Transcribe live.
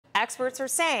experts are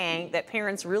saying that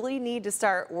parents really need to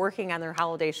start working on their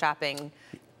holiday shopping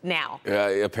now.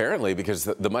 Apparently, because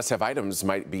the must-have items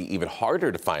might be even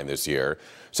harder to find this year.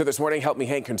 So this morning, Help Me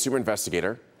Hank consumer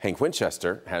investigator Hank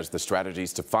Winchester has the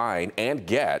strategies to find and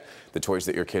get the toys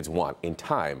that your kids want in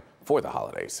time for the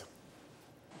holidays.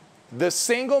 The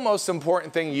single most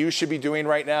important thing you should be doing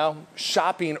right now,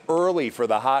 shopping early for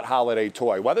the hot holiday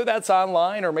toy, whether that's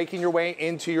online or making your way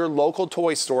into your local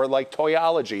toy store like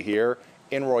Toyology here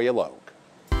in Royal Oak.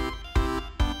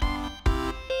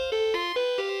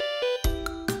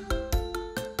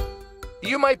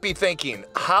 You might be thinking,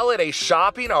 holiday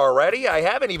shopping already? I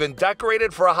haven't even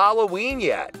decorated for Halloween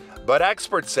yet. But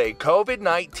experts say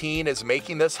COVID-19 is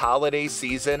making this holiday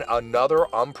season another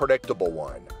unpredictable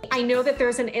one. I know that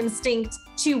there's an instinct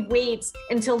to wait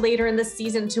until later in the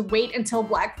season, to wait until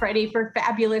Black Friday for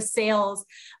fabulous sales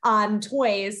on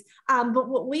toys. But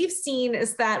what we've seen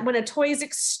is that when a toy is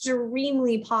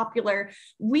extremely popular,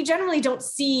 we generally don't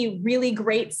see really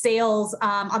great sales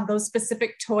on those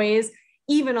specific toys,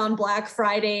 even on Black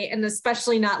Friday, and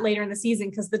especially not later in the season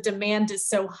because the demand is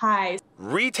so high.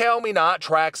 Retail Me Not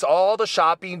tracks all the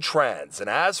shopping trends. And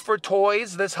as for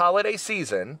toys this holiday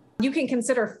season, you can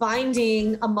consider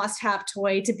finding a must-have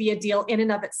toy to be a deal in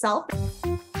and of itself.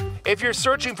 If you're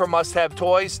searching for must-have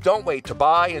toys, don't wait to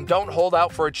buy and don't hold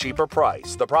out for a cheaper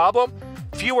price. The problem?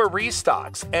 Fewer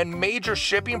restocks and major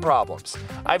shipping problems.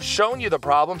 I've shown you the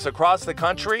problems across the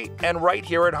country and right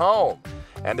here at home.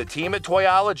 And the team at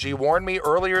Toyology warned me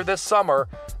earlier this summer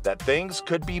that things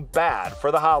could be bad for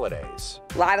the holidays.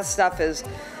 A lot of stuff is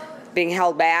being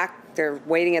held back. They're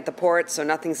waiting at the port, so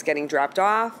nothing's getting dropped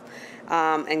off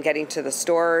and getting to the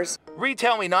stores.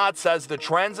 Retail Me Not says the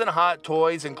trends in hot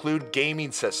toys include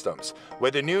gaming systems,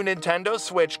 with a new Nintendo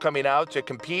Switch coming out to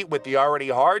compete with the already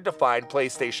hard-to-find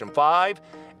PlayStation 5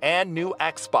 and new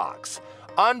Xbox.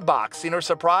 Unboxing or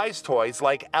surprise toys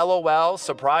like LOL,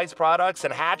 surprise products,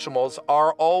 and Hatchimals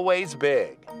are always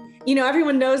big. You know,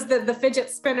 everyone knows the fidget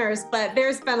spinners, but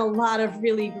there's been a lot of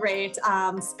really great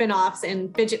spin-offs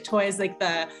and fidget toys like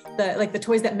the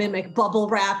toys that mimic bubble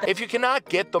wrap. If you cannot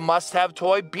get the must-have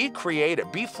toy, be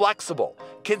creative, be flexible.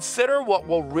 Consider what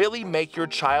will really make your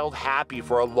child happy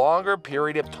for a longer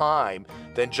period of time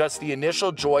than just the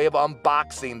initial joy of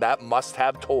unboxing that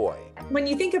must-have toy. When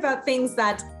you think about things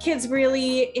that kids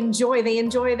really enjoy, they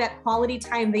enjoy that quality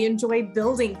time, they enjoy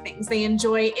building things, they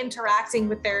enjoy interacting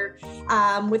with their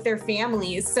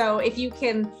families. So if you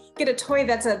can get a toy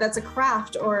that's a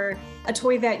craft or a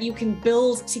toy that you can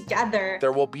build together.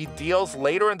 There will be deals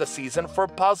later in the season for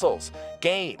puzzles,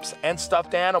 games, and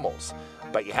stuffed animals.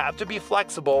 But you have to be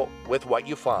flexible with what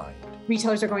you find.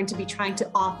 Retailers are going to be trying to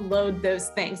offload those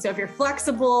things. So if you're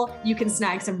flexible, you can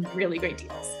snag some really great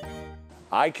deals.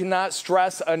 I cannot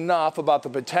stress enough about the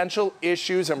potential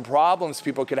issues and problems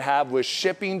people could have with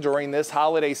shipping during this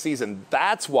holiday season.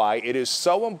 That's why it is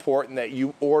so important that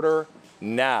you order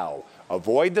now.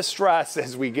 Avoid the stress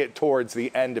as we get towards the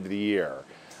end of the year.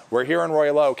 We're here in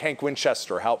Royal Oak. Hank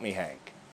Winchester, Help Me Hank.